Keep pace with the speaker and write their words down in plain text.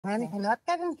And he cannot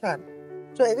get in front.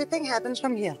 So everything happens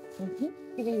from here.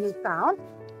 He can move down.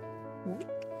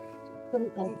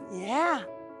 Yeah.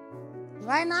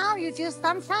 Right now, you just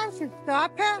sometimes you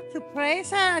stop her to praise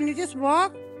her and you just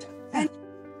walk. And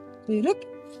you look.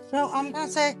 So I'm going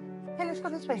to say, hey, let's go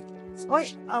this way.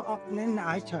 And then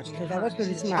I touched her. That was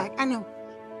really smart. I know.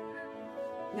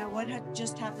 Now, what had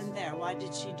just happened there? Why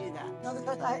did she do that? No,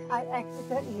 because I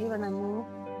accidentally, when I moved,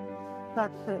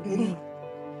 touched her.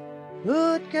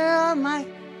 Good girl, my.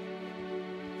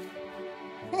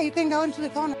 Hey, you can go into the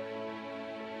corner.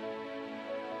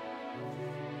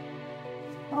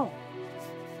 Oh.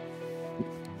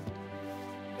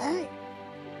 Hey.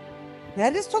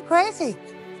 That is too crazy.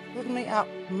 Put me up.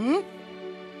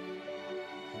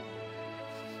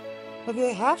 But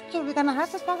we're gonna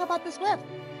have to talk about this whip.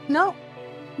 No,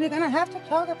 we're gonna have to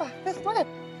talk about this whip.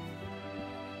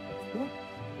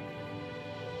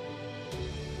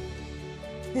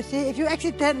 You see, if you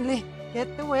accidentally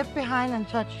get the whip behind and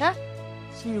touch her,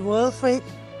 she will freak.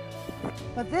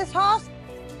 But this horse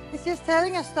is just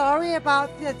telling a story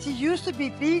about that she used to be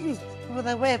beaten with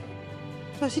a whip.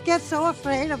 So she gets so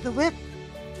afraid of the whip.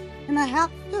 And I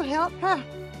have to help her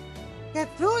get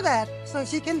through that so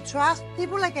she can trust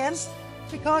people again,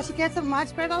 because she gets a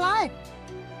much better life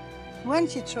when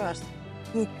she trusts.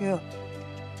 Good girl.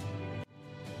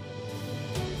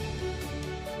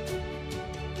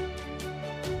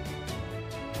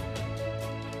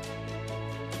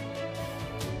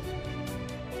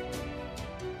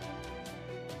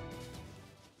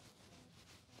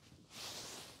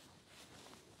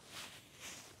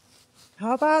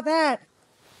 How about that?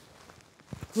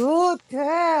 Good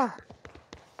girl.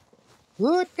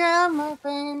 Good girl, my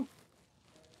friend.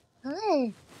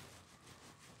 Hey.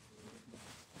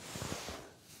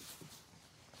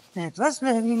 That was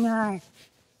very nice.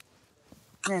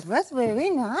 That was very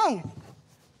nice.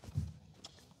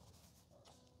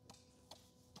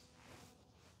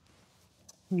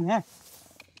 Yeah.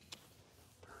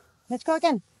 Let's go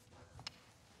again.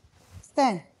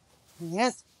 Stand.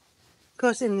 Yes.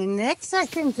 Because in the next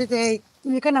session today,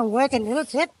 we're going to work a little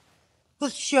tip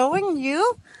with showing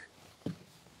you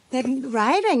that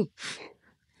riding,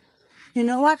 you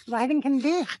know what riding can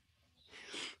be?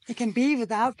 It can be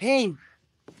without pain.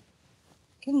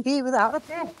 It can be without a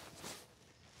pain.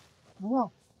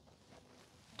 Oh.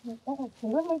 Good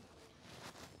girl.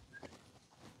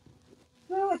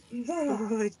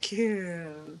 Good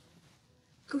girl.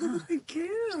 Good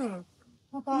girl.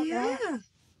 How about that?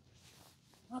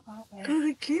 How about that?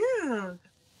 Good girl.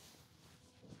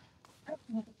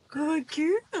 Good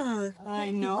girl.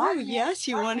 I know. Yes,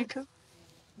 you want to come?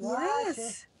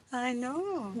 Yes, I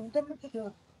know.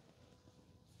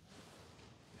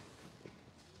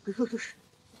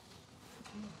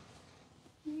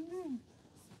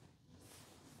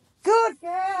 Good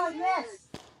girl, yes.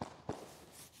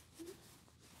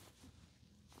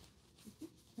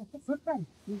 That's a good one.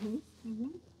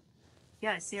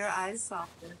 Yes, your eyes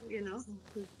softer, you know.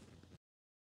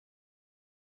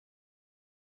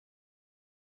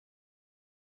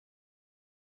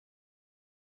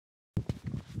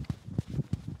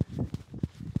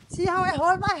 See how I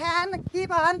hold my hand and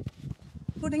keep on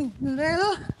putting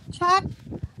little chat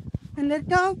and let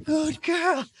go. Good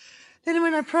girl. Then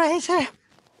when I praise her,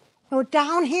 go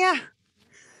down here.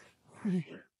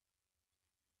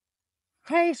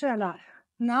 Praise her a lot.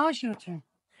 Now it's your turn.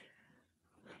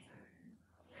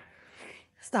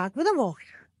 Start with a walk.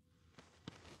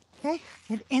 Okay?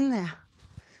 Get in there.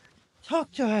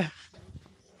 Talk to her.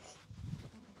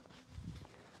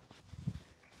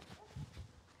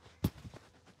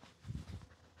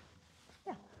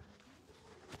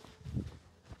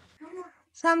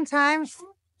 Sometimes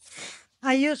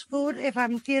I use food if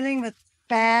I'm dealing with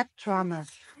bad traumas,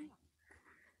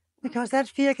 because that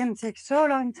fear can take so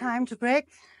long time to break.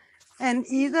 And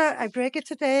either I break it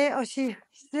today or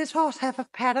this horse have a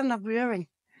pattern of rearing.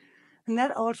 And that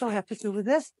also have to do with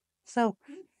this. So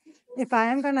if I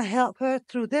am going to help her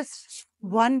through this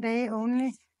one day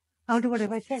only, I'll do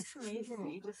whatever it takes. Amazing.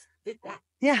 You just did that.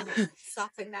 Yeah.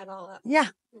 Soften that all up. Yeah.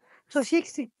 So she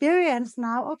experienced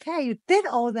now, okay, you did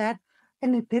all that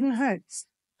and it didn't hurt.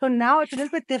 So now it's a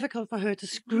little bit difficult for her to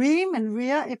scream and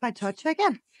rear if I touch her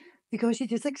again, because she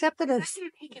just accepted it.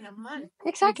 You're taking a month.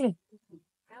 Exactly.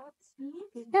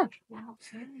 Yeah.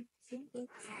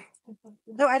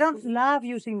 So I don't love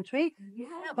using treat,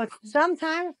 but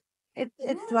sometimes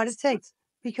it's what it takes,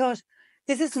 because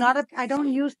this is not I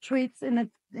don't use treats in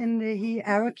the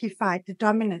hierarchy fight, the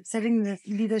dominant, setting the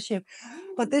leadership.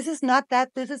 But this is not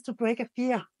that. This is to break a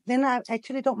fear. Then I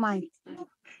actually don't mind.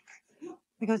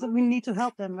 because we need to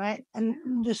help them, right?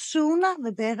 And the sooner,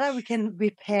 the better we can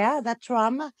repair that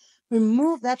trauma,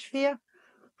 remove that fear,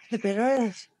 the better it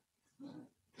is.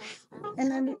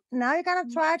 And then now you gotta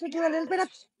try to do a little bit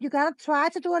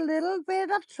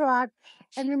of, trot.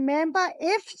 And remember,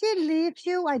 if she leaves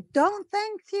you, I don't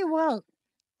think she will.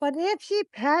 But if she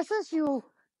passes you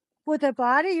with her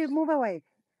body, you move away.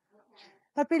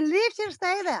 But believe she'll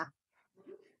stay there.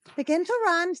 Begin to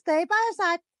run, stay by her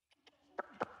side.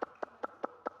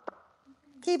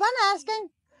 Keep on asking.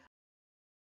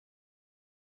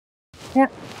 Yeah.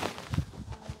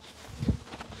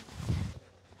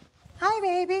 Hi,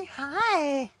 baby.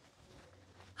 Hi.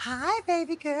 Hi,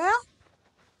 baby girl.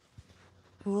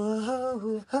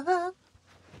 Whoa, whoa.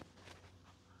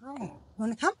 Hi.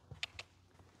 Wanna come?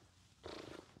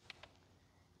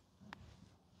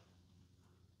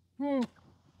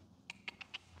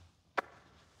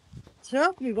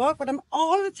 So we walk with them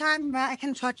all the time where I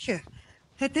can touch you.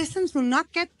 The distance will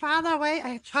not get farther away.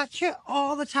 I touch you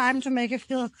all the time to make you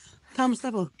feel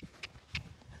comfortable.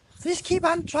 Just keep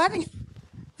on trotting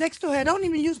next to her. I don't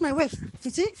even use my whip.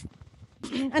 You see?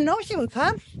 I know she will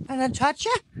come and I touch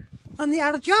her on the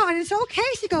outer jaw, and it's okay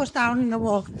she goes down in the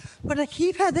walk, but I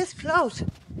keep her this close.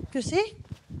 You see?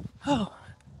 Oh,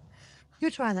 you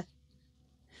try that.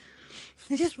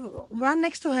 You just run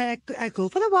next to her. I go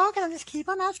for the walk and I just keep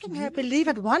on asking her. I believe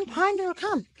at one point it will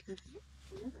come.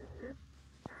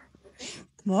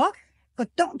 Walk,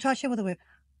 but don't touch her with the whip.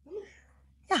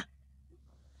 Yeah.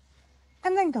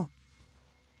 And then go.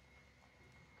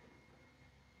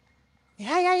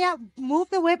 Yeah. Move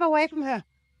the whip away from her.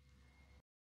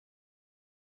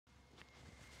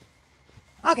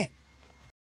 Okay.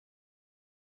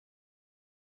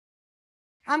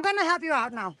 I'm going to help you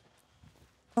out now.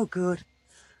 Oh, good.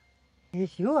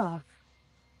 Yes, you are.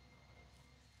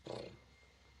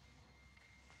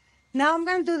 Now I'm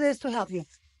going to do this to help you.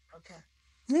 Okay.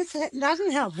 This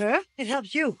doesn't help her. It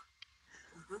helps you.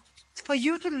 It's for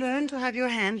you to learn to have your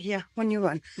hand here when you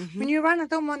run. When you run, I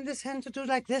don't want this hand to do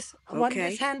like this. I want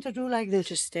this hand to do like this.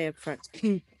 Just stay up front.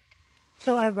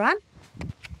 So I run.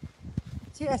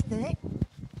 See, I stay.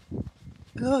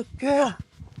 Good girl.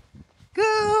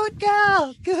 Good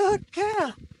girl. Good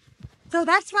girl. So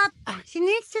that's what she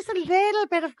needs, just a little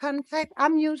bit of contact.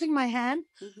 I'm using my hand,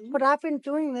 but I've been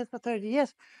doing this for 30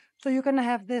 years. So you're going to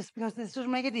have this because this will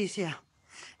make it easier.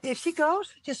 If she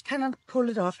goes, just kind of pull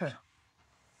it off her.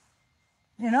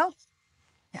 You know?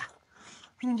 Yeah.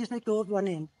 You can just let go of one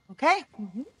end. Okay?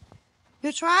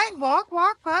 You try. Walk,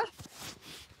 good.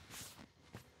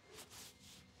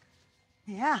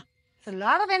 Yeah. It's a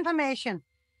lot of information.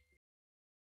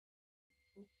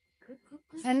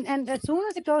 And as soon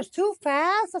as it goes too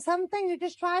fast or something, you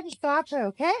just try to stop her,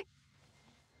 okay?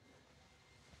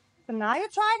 So now you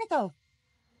try to go.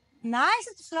 Nice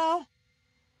and slow.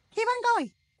 Keep on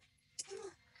going.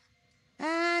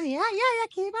 And yeah,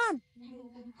 keep on.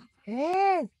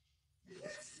 Yes.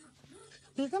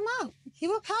 Do them all. She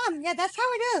will come. Yeah, that's how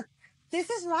we do. This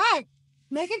is right.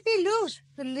 Make it be loose.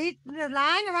 The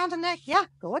line around the neck. Yeah,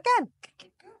 go again.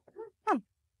 Come.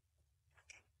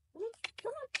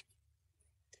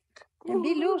 And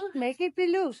be loose. Make it be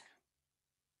loose.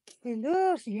 Be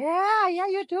loose. Yeah,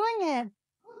 you're doing it.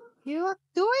 You're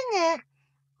doing it.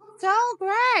 So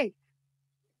great.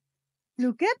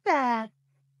 Look at that.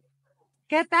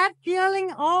 Get that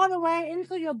feeling all the way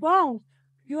into your bones.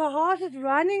 Your horse is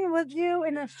running with you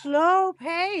in a slow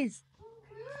pace.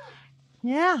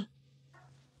 Yeah.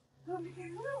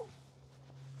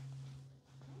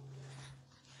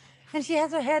 And she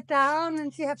has her head down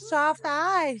and she has soft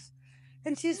eyes.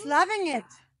 And she's loving it.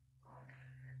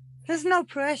 There's no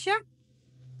pressure.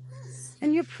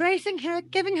 And you're praising her,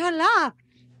 giving her love.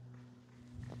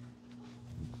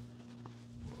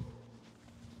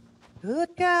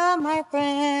 Good girl, my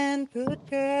friend. Good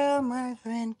girl, my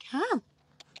friend. Come.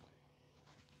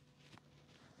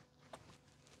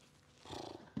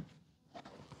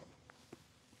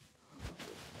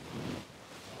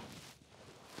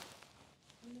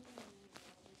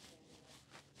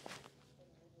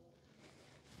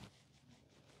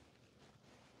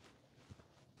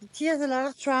 She has a lot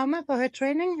of trauma for her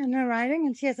training and her riding,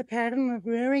 and she has a pattern of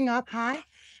rearing up high.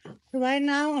 So right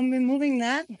now I'm removing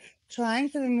that, trying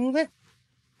to remove it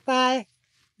by,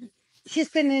 she's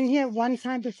been in here one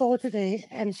time before today,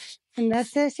 and in that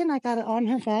session I got it on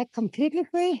her back completely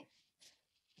free.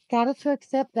 Got her to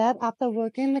accept that after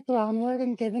working the groundwork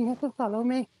and getting her to follow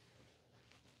me.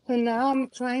 So now I'm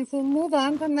trying to move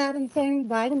on from that and saying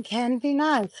riding can be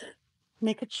nice.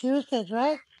 Make her choose it,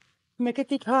 right? Make her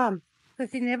be calm. So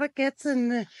she never gets in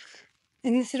the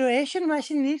situation where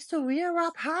she needs to rear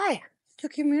up high. to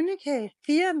communicate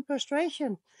fear and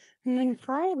frustration and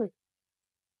anxiety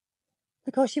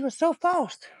because she was so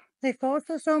forced. They forced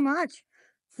her so much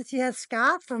that she had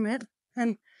scars from it,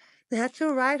 and they had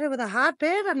to ride her with a hard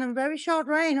bit and a very short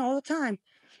rein all the time.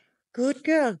 Good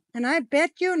girl. And I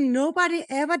bet you nobody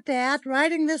ever dared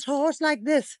riding this horse like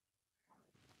this.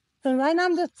 So right now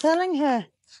I'm just telling her,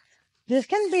 this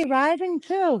can be riding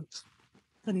too,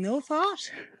 but no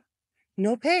force,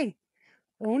 no pain,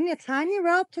 only a tiny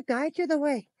rope to guide you the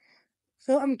way.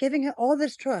 So I'm giving her all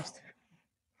this trust.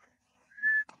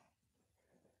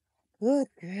 Good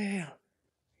girl.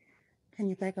 Can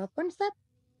you back up one step?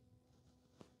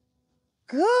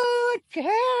 Good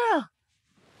girl.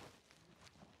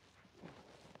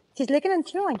 She's licking and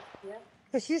chewing. Yeah.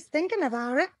 Because she's thinking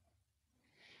about it.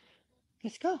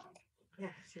 Let's go. Yeah,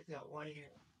 she's got one ear.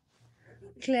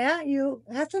 Claire, you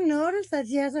have to notice that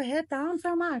she has her head down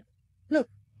so much. Look.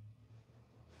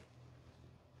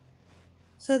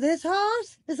 So this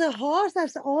horse is a horse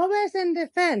that's always in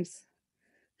defense,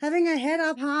 having her head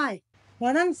up high.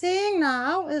 What I'm seeing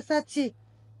now is that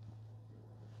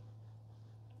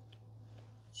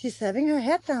she's having her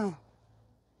head down.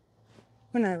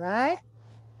 When I ride.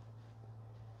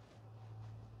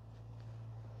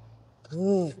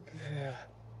 Good girl.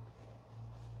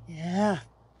 Yeah.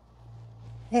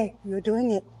 Hey, you're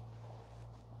doing it.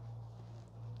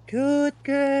 Good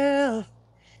girl.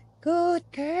 Good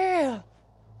girl.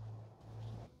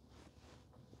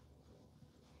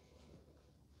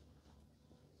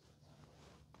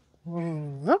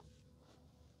 Mm-hmm.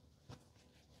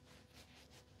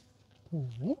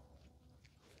 Mm-hmm.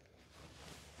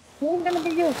 It's gonna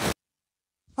be you.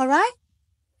 All right?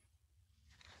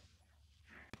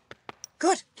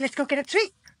 Good. Let's go get a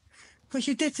treat. Because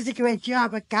you did such a great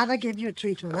job. I gotta give you a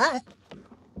treat, all right?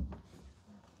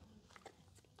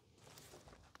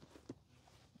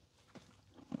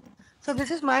 So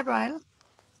this is my bridle.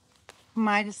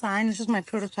 My design. This is my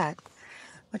prototype.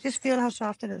 But just feel how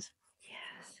soft it is.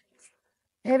 Yes.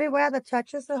 Everywhere that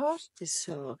touches the horse It's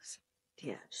so,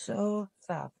 yeah. so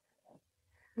soft.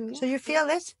 Yeah. So you feel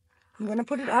this? I'm gonna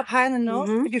put it up high in the nose.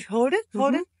 Mhm. But you hold it,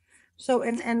 hold Mhm. it.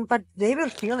 So but they will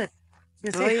feel it.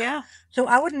 You see? Oh, yeah. So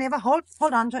I would never hold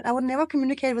on to it. I would never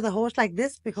communicate with a horse like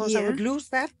this because I Yeah. would lose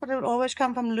that, but it would always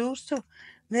come from loose to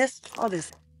this or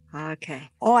this.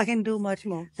 Okay. Or I can do much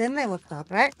more. Then they will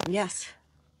stop, right? Yes.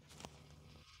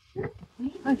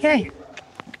 Okay.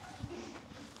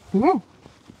 Mm.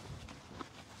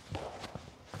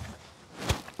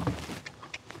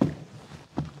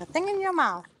 The thing in your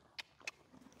mouth.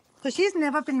 So she's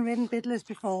never been ridden bitless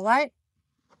before, right?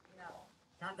 No,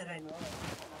 not that I know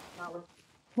of.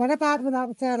 What about without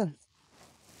a saddle?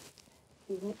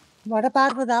 What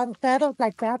about without a saddle,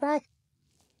 like bareback?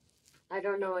 I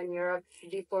don't know in Europe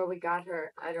before we got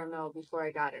her. I don't know before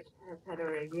I got her. I've had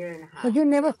her a year and a half. But you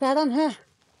never sat on her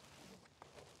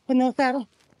with no saddle?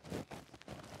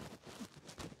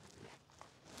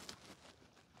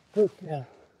 Good girl.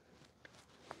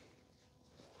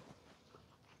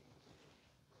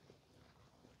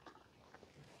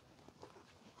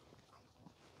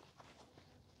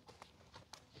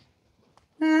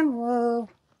 And whoa.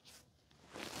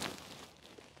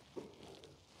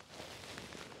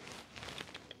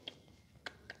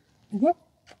 Yep.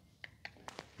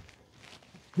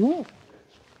 Good.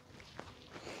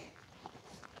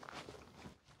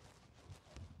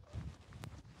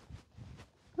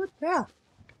 Good girl.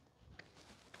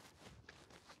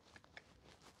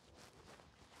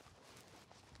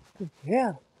 Good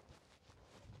girl.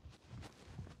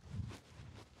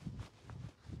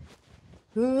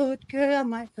 Good girl,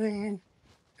 my friend.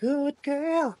 Good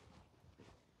girl.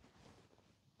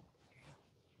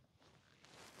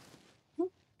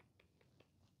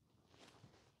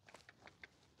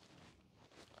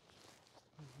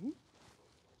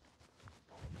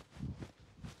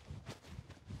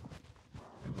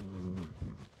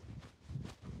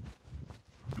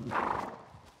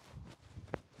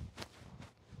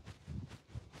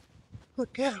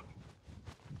 Good girl.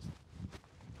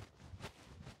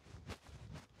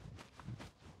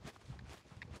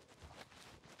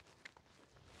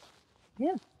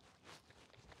 Yeah.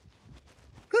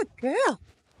 Good girl.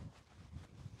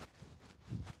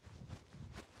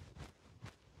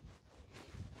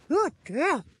 Good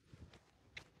girl.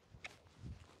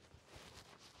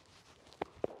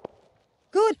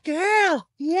 Good girl.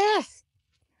 Yes.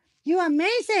 You're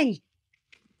amazing.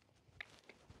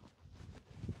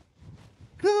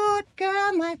 Good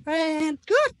girl, my friend.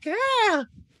 Good girl.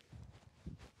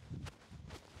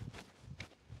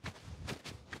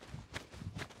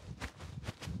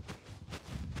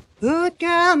 Good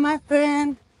girl, my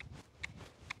friend.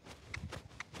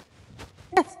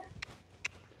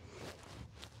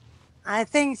 I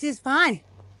think she's fine.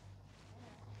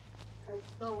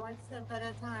 So one step at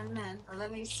a time, then.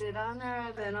 Let me sit on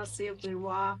her, then I'll see if we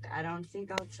walk. I don't think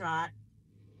I'll trot.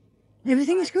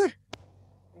 Everything is good.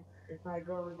 If I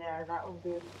go there, that will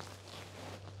be.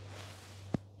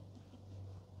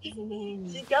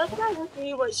 She does kind of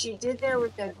see what she did there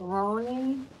with the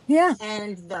groaning. Yeah.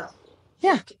 And the.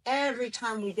 Yeah. Like, every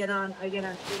time I get on,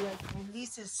 she like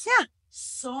releases. Yeah.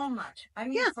 So much. I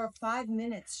mean, for 5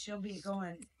 minutes, she'll be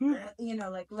going, you know,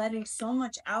 like letting so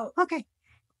much out. Okay.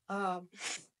 Um.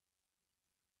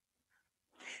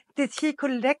 Did she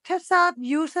collect herself,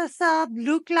 use herself,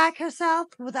 look like herself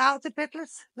without the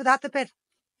bedless, without the bed?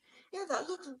 Yeah, that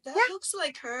Yeah. looks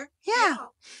like her. Yeah.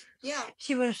 Yeah.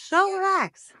 She was so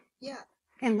relaxed. Yeah.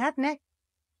 In that neck.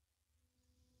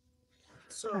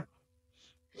 So,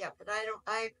 yeah, but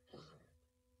I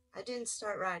didn't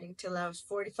start riding till I was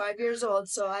 45 years old.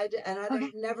 So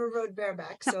never rode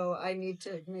bareback. No. So I need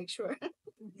to make sure.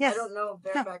 Yes. I don't know if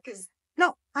bareback is.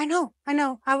 No, I know.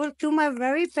 I will do my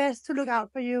very best to look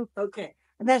out for you. Okay.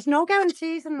 There's no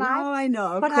guarantees in life. No, I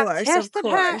know, but I tested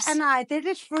her and I did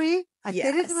it free. I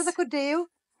did it with a Codeo.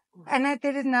 And I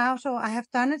did it now, so I have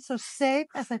done it so safe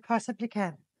as I possibly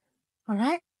can. All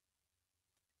right?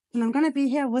 And I'm going to be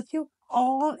here with you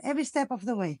every step of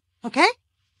the way. Okay?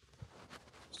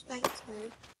 Thanks,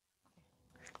 babe.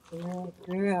 Good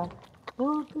girl.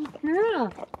 Oh, good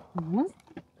girl. Mm-hmm.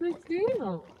 Good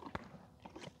girl.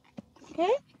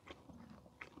 Okay?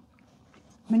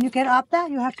 When you get up there,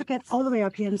 you have to get all the way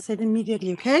up here and sit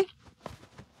immediately, okay?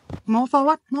 More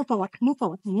forward, more forward, move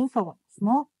forward, move forward.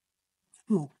 More.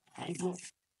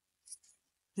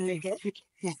 Very good.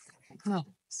 Yeah. No.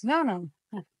 No.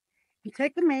 You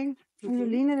take the mane and you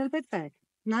lean a little bit back.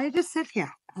 Now you just sit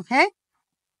here, okay?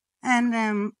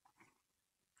 And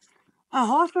a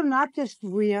horse will not just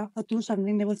rear or do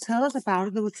something. They will tell us about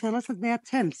it. They will tell us that they are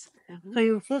tense. So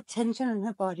you feel tension in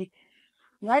her body.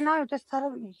 Right now, you just tell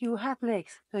her you have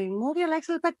legs. So you move your legs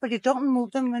a little bit, but you don't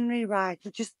move them when we ride. You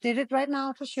just did it right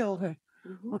now to show her.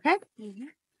 Okay?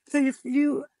 So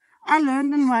I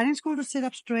learned in riding school to sit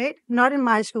up straight. Not in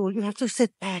my school. You have to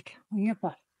sit back on your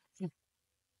butt.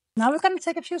 Now we're going to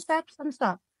take a few steps and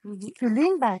stop. You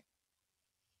lean back.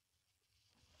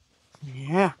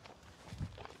 Yeah.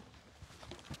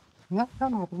 Yeah,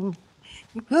 come on.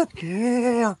 Good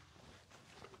girl.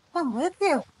 I'm with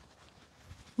you.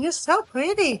 You're so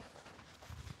pretty.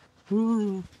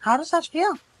 How does that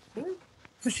feel? You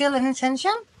feel any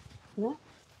tension? Yeah.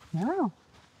 No.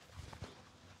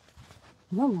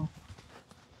 No.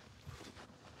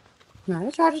 Now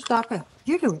let's try to stop her.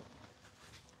 You do it.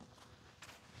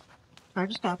 Try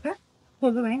to stop her.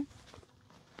 Pull the rein.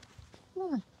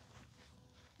 Yeah.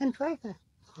 And try her.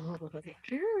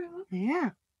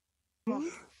 Yeah.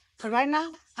 So right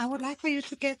now, I would like for you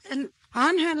to get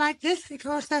on her like this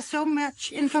because there's so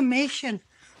much information.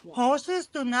 Horses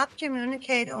do not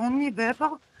communicate only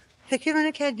verbal. They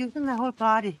communicate using their whole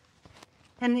body.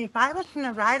 And if I was going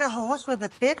to ride a horse with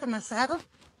a bit and a saddle,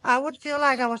 I would feel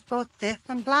like I was both deaf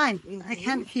and blind. I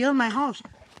can't feel my horse.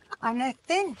 And I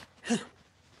think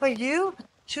for you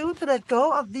to let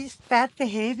go of these bad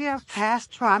behavior,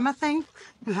 past trauma things,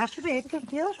 you have to be able to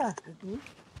feel her.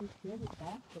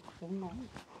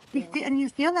 And you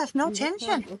feel there's no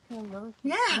tension.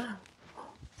 Yeah.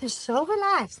 She's so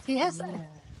relaxed.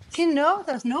 She knows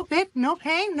there's no bit, no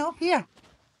pain, no fear.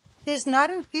 She's not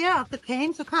in fear of the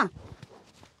pain to come.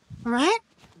 All right?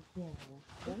 Yeah,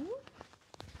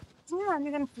 and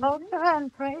you can float to her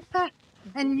and praise her.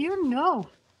 And you know,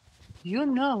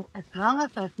 as long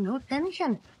as there's no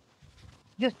tension,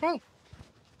 you're safe.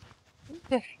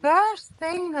 The first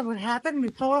thing that would happen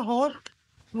before a horse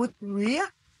would rear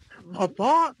or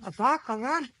bark or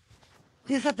run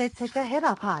is that they take their head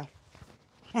up high.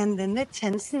 And then they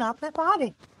tension up their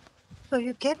body. So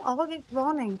you get all these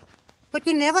warnings. But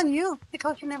you never knew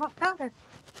because you never felt it.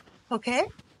 Okay?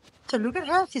 So look at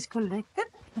her. She's collected.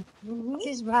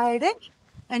 She's riding.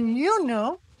 And you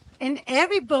know in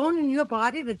every bone in your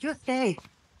body that you're safe.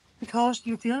 Because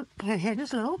you feel her head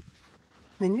is low,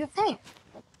 then you're safe.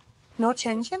 No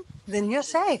tension, then you're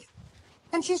safe.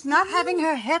 And she's not having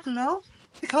her head low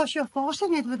because you're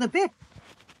forcing it with a bit.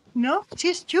 No,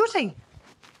 she's choosing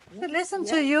to listen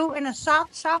to you in a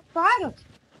soft bridle.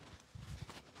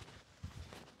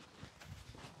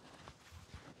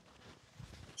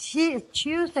 She is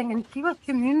choosing and she was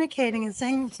communicating and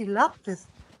saying she loved this.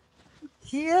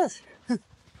 She is.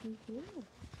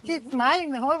 She's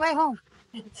smiling the whole way home.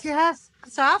 She has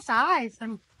soft eyes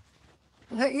and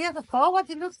her ears are forward.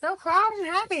 She looks so proud and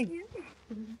happy.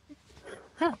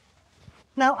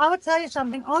 Now, I will tell you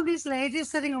something. All these ladies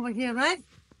sitting over here, right?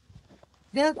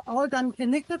 They've all done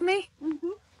clinics with me,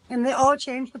 and they all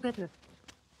changed the business.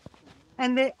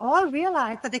 And they all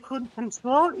realized that they could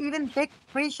control even big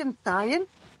Frisian stallions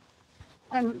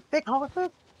and big horses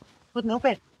with no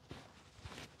bed.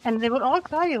 And they would all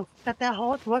tell you that their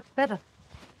horse works better.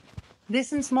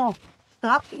 Listen small,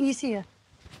 stop easier.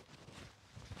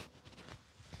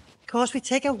 Because we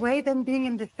take away them being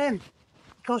in defense.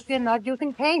 Because we are not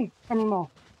using pain anymore.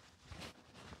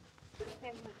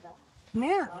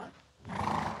 Yeah.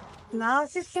 Now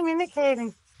she's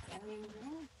communicating.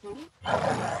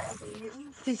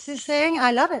 She's saying,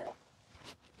 I love it.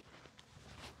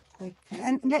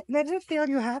 And let her feel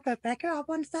you have her. Back her up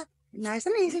one step. Nice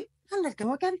and easy. And let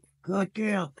go again. Good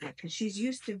girl. Because she's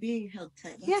used to being held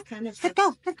tight. That's Yeah, kind of let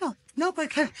go, let go. No,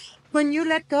 because when you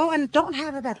let go and don't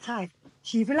have her that tight,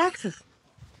 she relaxes.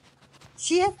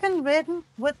 She has been ridden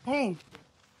with pain.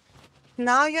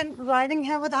 Now you're riding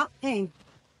her without pain.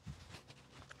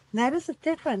 That is the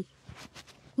difference.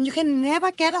 You can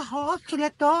never get a horse to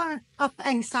let go of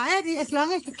anxiety as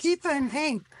long as you keep her in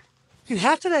pain. You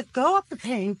have to let go of the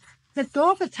pain, let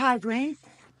go of the tight rein,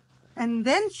 and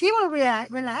then she will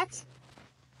relax,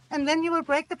 and then you will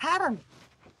break the pattern.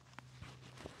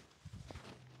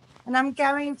 And I'm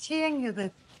guaranteeing you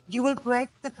that you will break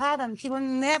the pattern. She will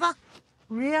never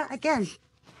rear again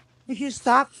if you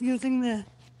stop using the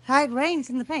tight reins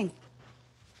in the pain.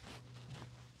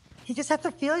 You just have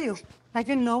to feel you. Like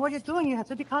you know what you're doing. You have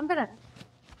to be confident.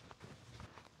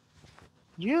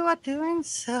 You are doing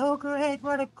so great.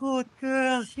 What a good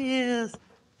girl she is.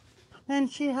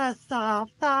 And she has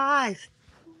soft eyes.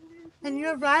 And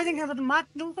you're riding her with much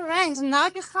looser reins. And now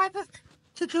just try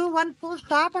to do one full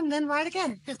stop and then ride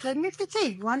again. Just let me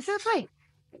see. 1, 2, 3.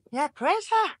 Yeah, praise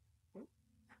her.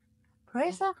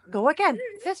 Praise her. Go again.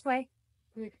 This way.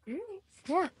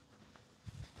 Yeah.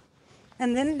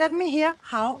 And then let me hear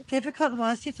how difficult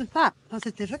was it to stop. Was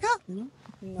it difficult?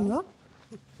 No.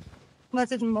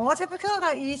 Was it more difficult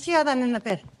or easier than in the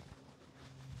bed?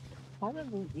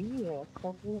 probably easier.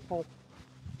 Probably like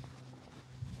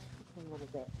a little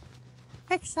bit.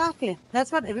 Exactly.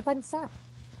 That's what everybody said.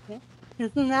 Yeah.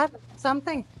 Isn't that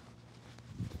something?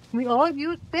 We all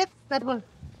use bits that will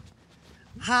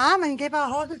harm and give our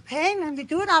horses pain, and we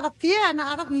do it out of fear and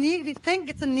out of need. We think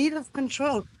it's a need of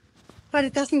control, but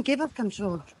it doesn't give us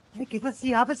control. It gives us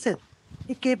the opposite.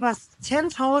 It gives us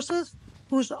tense horses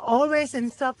who's always in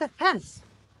self-defense.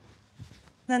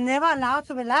 They're never allowed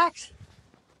to relax.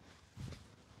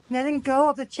 Letting go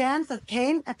of the chance that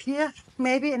pain appears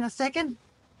maybe in a second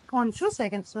or in 2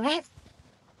 seconds, right?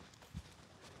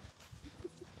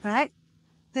 Right?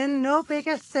 Then no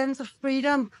bigger sense of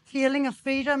freedom, feeling of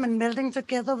freedom and melting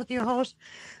together with your horse.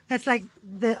 That's like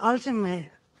the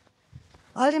ultimate.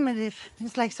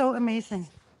 It's like so amazing.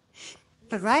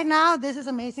 But right now, this is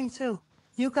amazing too.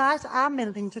 You guys are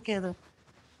melding together.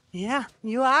 Yeah,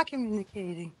 you are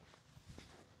communicating.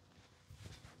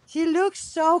 She looks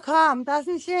so calm,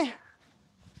 doesn't she?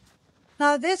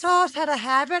 Now, this horse had a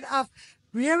habit of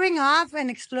rearing off and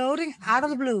exploding out of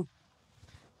the blue.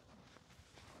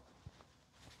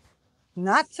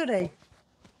 Not today.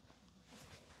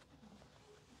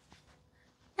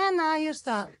 And now you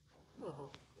stop.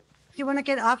 You want to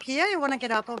get up here? You want to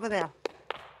get up over there?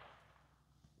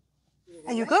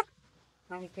 Are you good?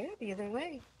 I'm good either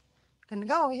way. Can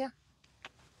go over here.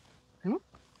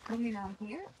 Coming down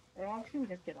here, or I can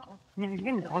just get off. Yeah, you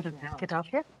can also just get up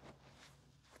here.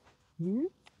 Hmm?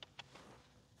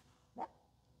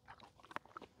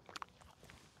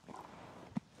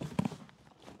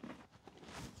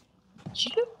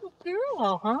 She's a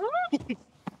girl, huh?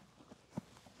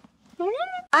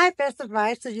 My best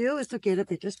advice to you is to get a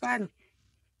bigger spine.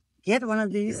 Get one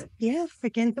of these. Yes,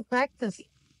 begin to practice.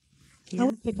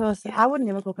 Yes. Because I would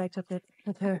never go back to bed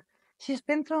with her. She's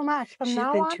been through much. From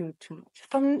now on, too much.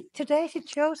 from today, she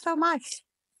chose so much.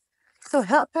 So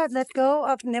help her let go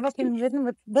of never being ridden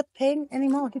with pain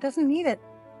anymore. She doesn't need it.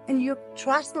 And your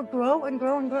trust will grow and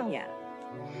grow and grow. Yeah.